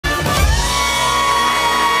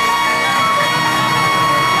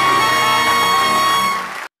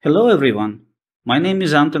Hello everyone, my name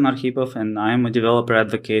is Anton Arkhipov and I am a developer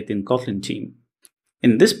advocate in Kotlin team.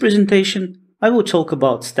 In this presentation, I will talk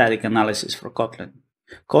about static analysis for Kotlin.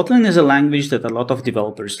 Kotlin is a language that a lot of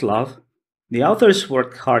developers love. The authors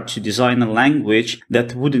worked hard to design a language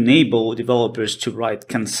that would enable developers to write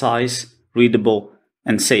concise, readable,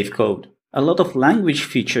 and safe code. A lot of language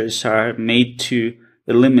features are made to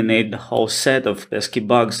eliminate the whole set of pesky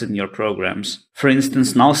bugs in your programs. For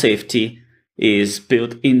instance, null safety is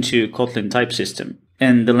built into Kotlin type system,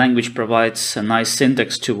 and the language provides a nice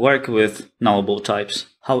syntax to work with nullable types.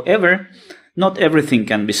 However, not everything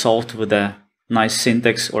can be solved with a nice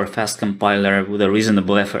syntax or fast compiler with a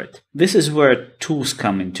reasonable effort. This is where tools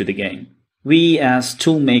come into the game. We as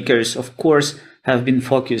tool makers, of course, have been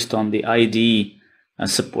focused on the IDE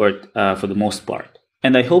support for the most part.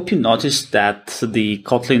 And I hope you noticed that the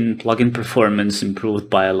Kotlin plugin performance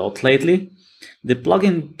improved by a lot lately. The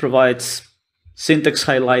plugin provides syntax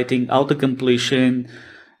highlighting, auto-completion,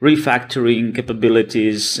 refactoring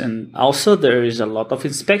capabilities, and also there is a lot of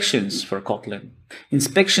inspections for Kotlin.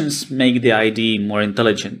 Inspections make the IDE more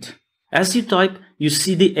intelligent. As you type, you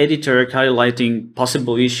see the editor highlighting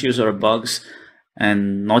possible issues or bugs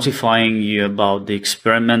and notifying you about the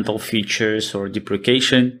experimental features or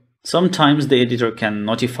deprecation. Sometimes the editor can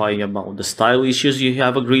notify you about the style issues you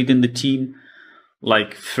have agreed in the team,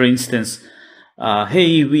 like for instance,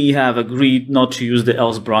 hey, we have agreed not to use the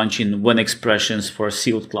else branch in when expressions for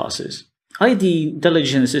sealed classes. IDE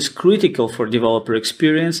intelligence is critical for developer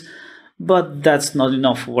experience, but that's not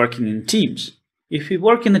enough working in teams. If we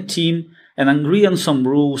work in a team and agree on some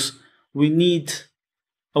rules, we need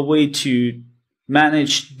a way to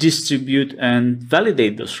manage, distribute, and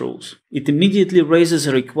validate those rules. It immediately raises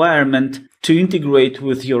a requirement to integrate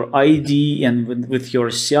with your IDE and with your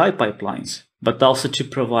CI pipelines, but also to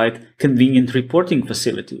provide convenient reporting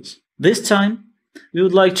facilities. This time, we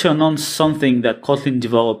would like to announce something that Kotlin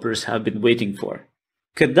developers have been waiting for.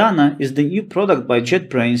 Qodana is the new product by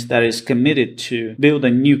JetBrains that is committed to build a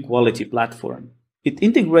new quality platform. It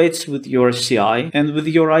integrates with your CI and with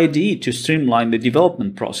your IDE to streamline the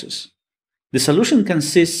development process. The solution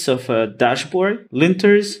consists of a dashboard,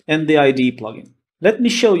 linters, and the IDE plugin. Let me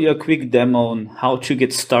show you a quick demo on how to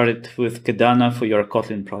get started with Qodana for your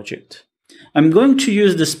Kotlin project. I'm going to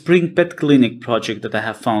use the Spring Pet Clinic project that I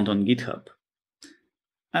have found on GitHub.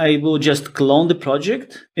 I will just clone the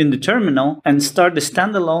project in the terminal and start the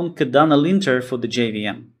standalone Qodana linter for the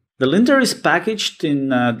JVM. The linter is packaged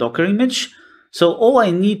in a Docker image, so all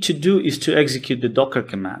I need to do is to execute the Docker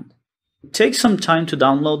command. It takes some time to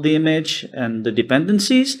download the image and the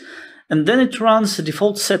dependencies, and then it runs a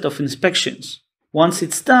default set of inspections. Once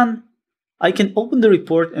it's done, I can open the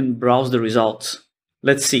report and browse the results.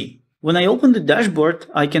 Let's see. When I open the dashboard,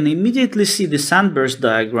 I can immediately see the sandburst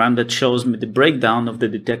diagram that shows me the breakdown of the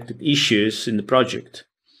detected issues in the project.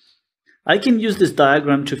 I can use this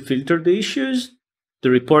diagram to filter the issues. The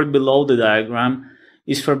report below the diagram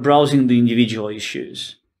is for browsing the individual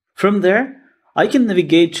issues. From there, I can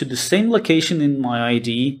navigate to the same location in my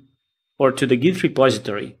IDE or to the Git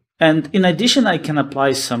repository. And in addition, I can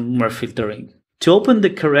apply some more filtering. To open the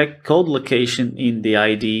correct code location in the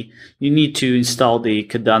IDE, you need to install the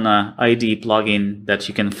Qodana IDE plugin that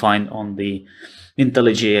you can find on the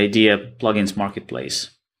IntelliJ IDEA plugins marketplace.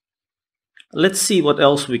 Let's see what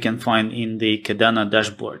else we can find in the Qodana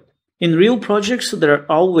dashboard. In real projects, there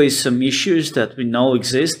are always some issues that we know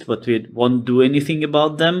exist, but we won't do anything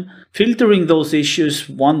about them. Filtering those issues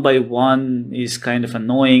one by one is kind of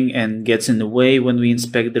annoying and gets in the way when we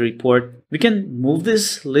inspect the report. We can move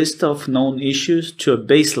this list of known issues to a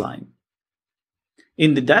baseline.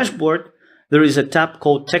 In the dashboard, there is a tab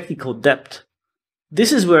called Technical Depth.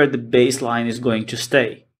 This is where the baseline is going to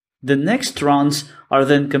stay. The next runs are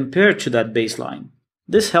then compared to that baseline.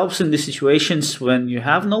 This helps in the situations when you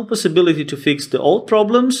have no possibility to fix the old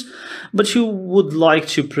problems, but you would like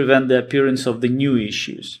to prevent the appearance of the new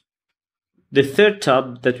issues. The third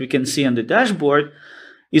tab that we can see on the dashboard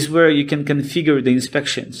is where you can configure the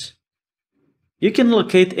inspections. You can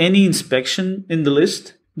locate any inspection in the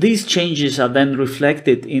list. These changes are then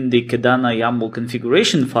reflected in the Qodana YAML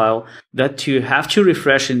configuration file that you have to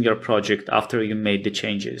refresh in your project after you made the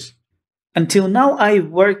changes. Until now, I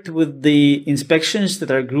worked with the inspections that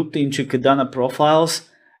are grouped into Qodana profiles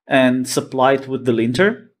and supplied with the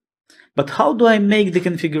linter. But how do I make the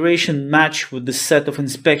configuration match with the set of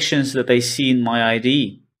inspections that I see in my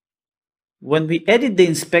IDE? When we edit the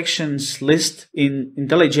inspections list in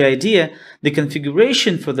IntelliJ IDEA, the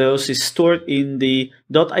configuration for those is stored in the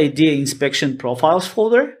 .idea inspection profiles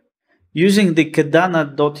folder. Using the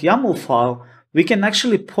Qodana.yaml file, we can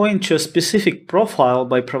actually point to a specific profile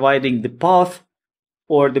by providing the path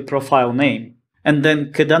or the profile name. And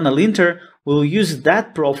then Qodana linter will use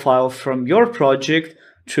that profile from your project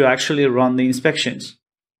to actually run the inspections.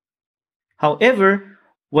 However,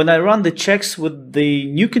 when I run the checks with the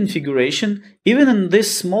new configuration, even in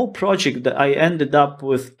this small project, I ended up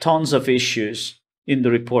with tons of issues in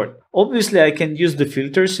the report. Obviously, I can use the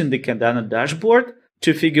filters in the Qodana dashboard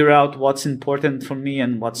to figure out what's important for me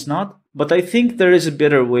and what's not, but I think there is a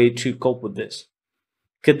better way to cope with this.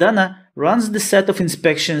 Qodana runs the set of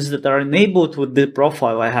inspections that are enabled with the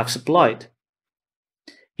profile I have supplied.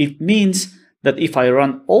 It means that if I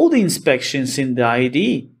run all the inspections in the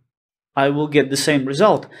IDE, I will get the same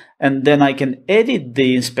result, and then I can edit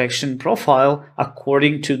the inspection profile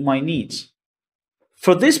according to my needs.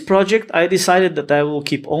 For this project, I decided that I will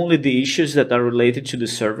keep only the issues that are related to the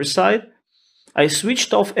server side. I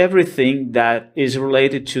switched off everything that is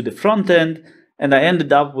related to the front end, and I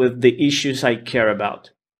ended up with the issues I care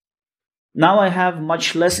about. Now I have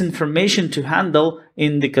much less information to handle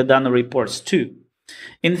in the Qodana reports too.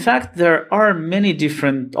 In fact, there are many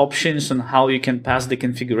different options on how you can pass the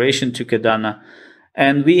configuration to Qodana,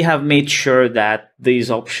 and we have made sure that these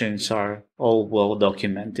options are all well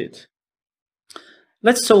documented.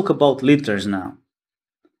 Let's talk about linters now.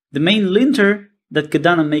 The main linter that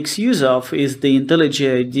Qodana makes use of is the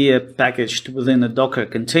IntelliJ IDEA packaged within a Docker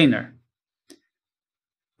container.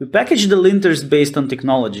 We package the linters based on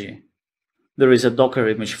technology. There is a Docker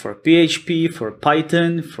image for PHP, for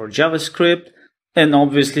Python, for JavaScript, and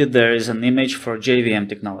obviously there is an image for JVM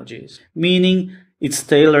technologies, meaning it's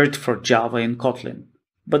tailored for Java and Kotlin.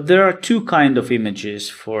 But there are two kinds of images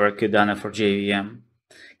for Qodana for JVM.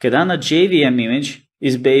 Qodana JVM image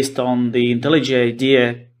is based on the IntelliJ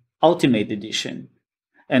IDEA Ultimate Edition,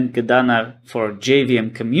 and Qodana for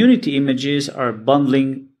JVM community images are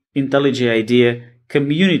bundling IntelliJ IDEA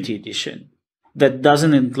Community Edition. That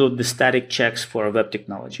doesn't include the static checks for web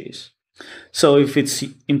technologies. So if it's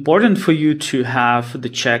important for you to have the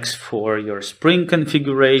checks for your Spring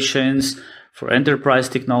configurations, for enterprise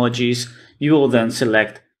technologies, you will then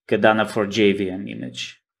select Qodana for JVM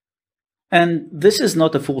image. And this is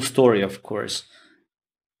not a full story, of course.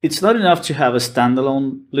 It's not enough to have a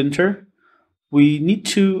standalone linter. We need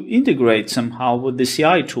to integrate somehow with the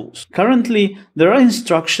CI tools. Currently, there are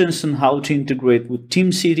instructions on how to integrate with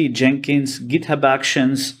TeamCity, Jenkins, GitHub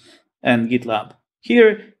Actions, and GitLab.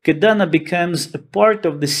 Here, Qodana becomes a part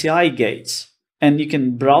of the CI gates, and you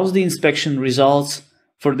can browse the inspection results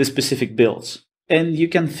for the specific builds. And you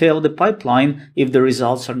can fail the pipeline if the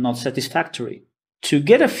results are not satisfactory. To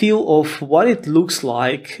get a feel of what it looks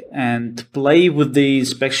like and play with the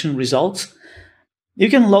inspection results, you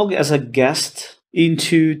can log as a guest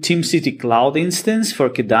into TeamCity Cloud instance for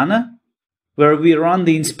Qodana, where we run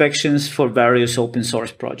the inspections for various open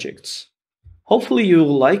source projects. Hopefully you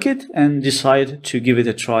will like it and decide to give it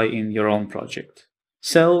a try in your own project.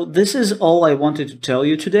 So this is all I wanted to tell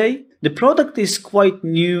you today. The product is quite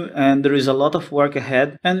new and there is a lot of work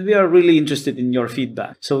ahead, and we are really interested in your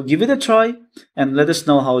feedback. So give it a try and let us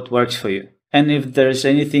know how it works for you. And if there's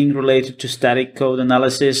anything related to static code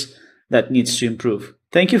analysis that needs to improve.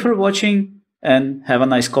 Thank you for watching and have a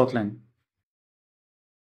nice Kotlin.